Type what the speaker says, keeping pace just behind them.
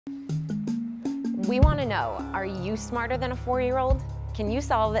We want to know, are you smarter than a 4-year-old? Can you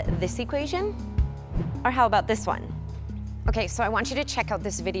solve this equation? Or how about this one? Okay, so I want you to check out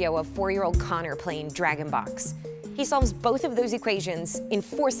this video of 4-year-old Connor playing DragonBox. He solves both of those equations in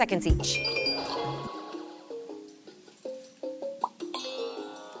 4 seconds each.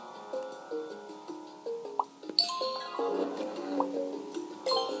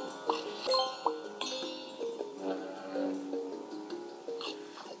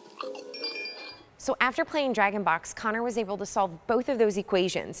 So after playing DragonBox, Connor was able to solve both of those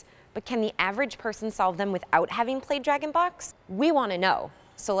equations. But can the average person solve them without having played DragonBox? We want to know.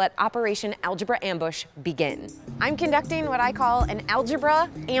 So let Operation Algebra Ambush begin. I'm conducting what I call an algebra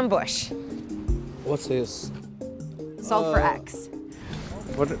ambush. What's this? Solve for x.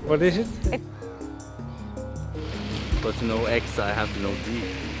 What is it? But to know x, I have to know d.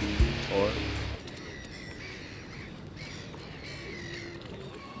 Or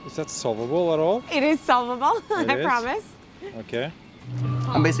Is that solvable at all? It is solvable, I is? promise. Okay.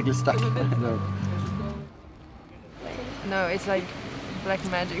 I'm basically stuck. No. No, it's like black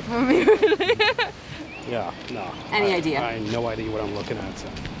magic for me, really. Yeah, no. Any idea? I have no idea what I'm looking at. So.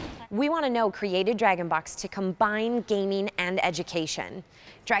 We Want to Know created DragonBox to combine gaming and education.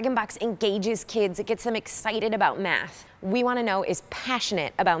 DragonBox engages kids, it gets them excited about math. We Want to Know is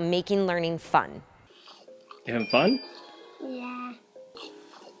passionate about making learning fun. You having fun? Yeah.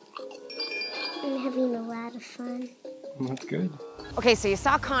 I'm having a lot of fun. That's good. Okay, so you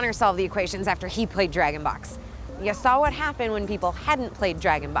saw Connor solve the equations after he played DragonBox. You saw what happened when people hadn't played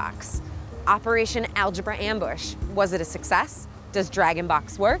DragonBox. Operation Algebra Ambush. Was it a success? Does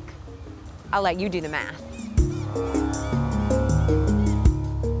DragonBox work? I'll let you do the math.